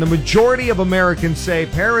The majority of Americans say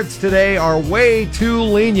parents today are way too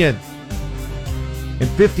lenient. And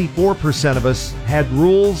 54% of us had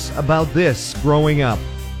rules about this growing up.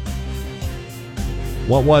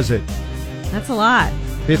 What was it? That's a lot.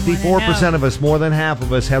 54% of us, more than half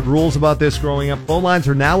of us, had rules about this growing up. Phone lines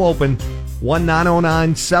are now open.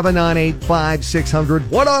 1-909-798-5600.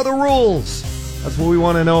 What are the rules? That's what we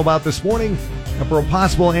want to know about this morning. And for a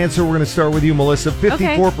possible answer, we're going to start with you, Melissa.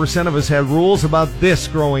 54% of us had rules about this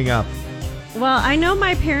growing up. Well, I know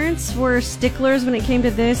my parents were sticklers when it came to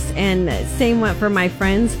this, and same went for my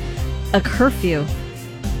friends. A curfew.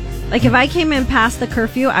 Like, if I came in past the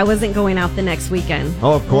curfew, I wasn't going out the next weekend.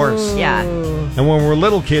 Oh, of course. Yeah. And when we were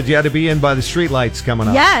little kids, you had to be in by the streetlights coming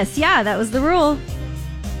up. Yes, yeah, that was the rule.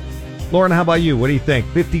 Lauren, how about you? What do you think?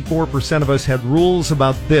 54% of us had rules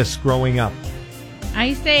about this growing up.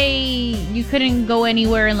 I say you couldn't go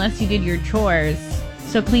anywhere unless you did your chores.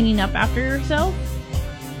 So cleaning up after yourself?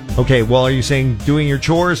 Okay, well, are you saying doing your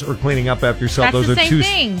chores or cleaning up after yourself? That's Those the are same two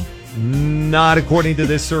thing. Not according to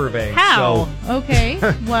this survey. How? So, Okay,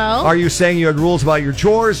 well. are you saying you had rules about your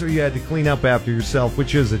chores or you had to clean up after yourself?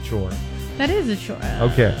 Which is a chore? That is a chore.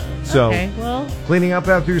 Okay, so Okay, well. cleaning up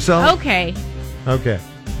after yourself? Okay. Okay.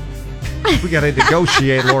 We got to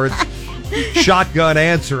negotiate, Lord. Shotgun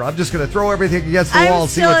answer. I'm just going to throw everything against the wall I'm and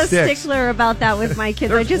see still what a sticks. stickler about that with my kids.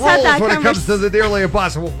 I There's just had rules that when it comes to conversation. the nearly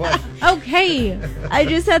impossible question. Okay. I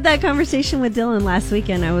just had that conversation with Dylan last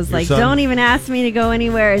weekend. I was Your like, son? don't even ask me to go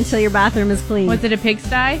anywhere until your bathroom is clean. Was it a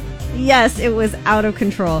pigsty? Yes, it was out of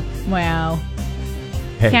control. Wow.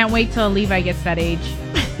 Hey, Can't wait till Levi gets that age.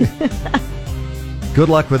 good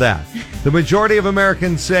luck with that. The majority of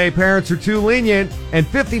Americans say parents are too lenient, and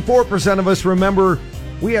 54% of us remember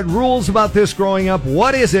we had rules about this growing up.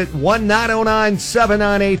 What is it?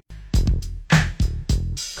 1-909-798.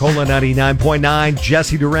 Cola 99.9,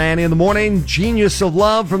 Jesse Duran in the morning. Genius of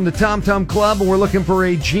Love from the Tom Tom Club. And we're looking for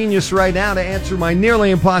a genius right now to answer my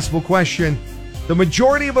nearly impossible question. The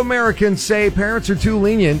majority of Americans say parents are too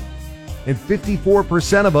lenient, and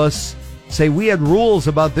 54% of us say we had rules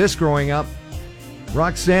about this growing up.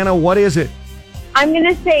 Roxana, what is it? I'm going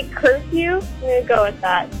to say curfew. I'm going to go with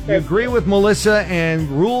that. You agree with Melissa and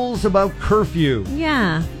rules about curfew.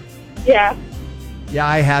 Yeah. Yeah. Yeah,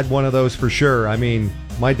 I had one of those for sure. I mean,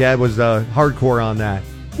 my dad was hardcore on that.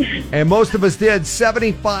 And most of us did.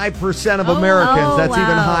 75% of Americans, that's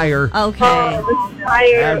even higher, Okay. Oh, this is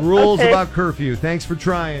higher. had rules Okay. about curfew. Thanks for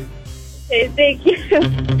trying. Okay, thank you.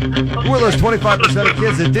 Who are those 25% of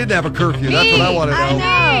kids that didn't have a curfew? That's what I want to know.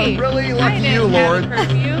 Hey, Really? I Lucky you, didn't have Lauren. a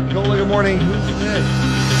curfew. Cola, good morning. Who's this?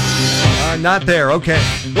 Not there. Okay.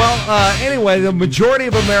 Well, anyway, the majority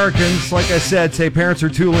of Americans, like I said, say parents are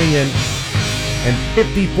too lenient. And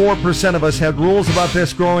 54% of us had rules about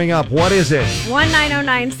this growing up. What is it?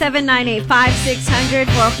 1-909-798-5600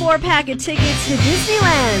 for a 4-pack of tickets to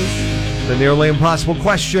Disneyland. The nearly impossible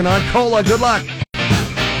question on Cola. Good luck.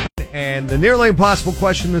 And the nearly impossible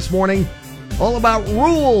question this morning, all about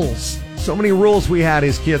rules. So many rules we had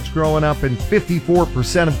as kids growing up, and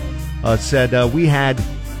 54% of us said we had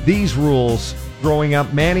these rules growing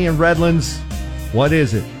up. Manny and Redlands, what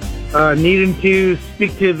is it? Needing to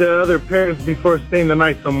speak to the other parents before staying the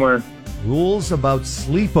night somewhere. Rules about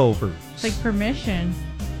sleepovers. It's like permission.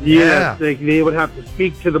 Yeah. Yes, they would have to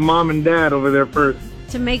speak to the mom and dad over there first.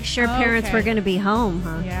 To make sure parents Okay. were going to be home,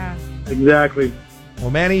 huh? Yeah. Exactly. Well,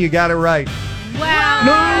 Manny, you got it right.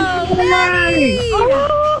 Wow.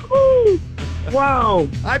 Wow.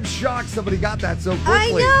 I'm shocked somebody got that so I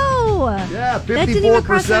quickly. know. Yeah, That didn't even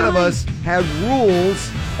cross 54% our of mind. us had rules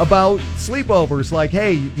about sleepovers. Like,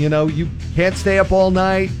 hey, you know, you can't stay up all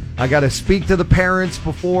night. I got to speak to the parents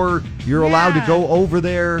before you're allowed to Yeah. go over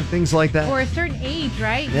there. Things like that. Or a certain age,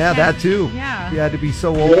 right? You Yeah, can't- that too. Yeah. You had to be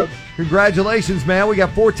so old. Congratulations, man. We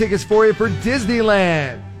got 4 tickets for you for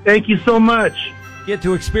Disneyland. Thank you so much. Get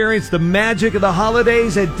to experience the magic of the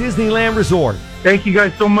holidays at Disneyland Resort. Thank you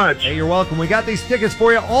guys so much. Hey, you're welcome. We got these tickets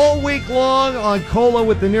for you all week long on Cola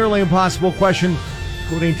with the nearly impossible question,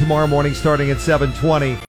 including tomorrow morning starting at 7:20.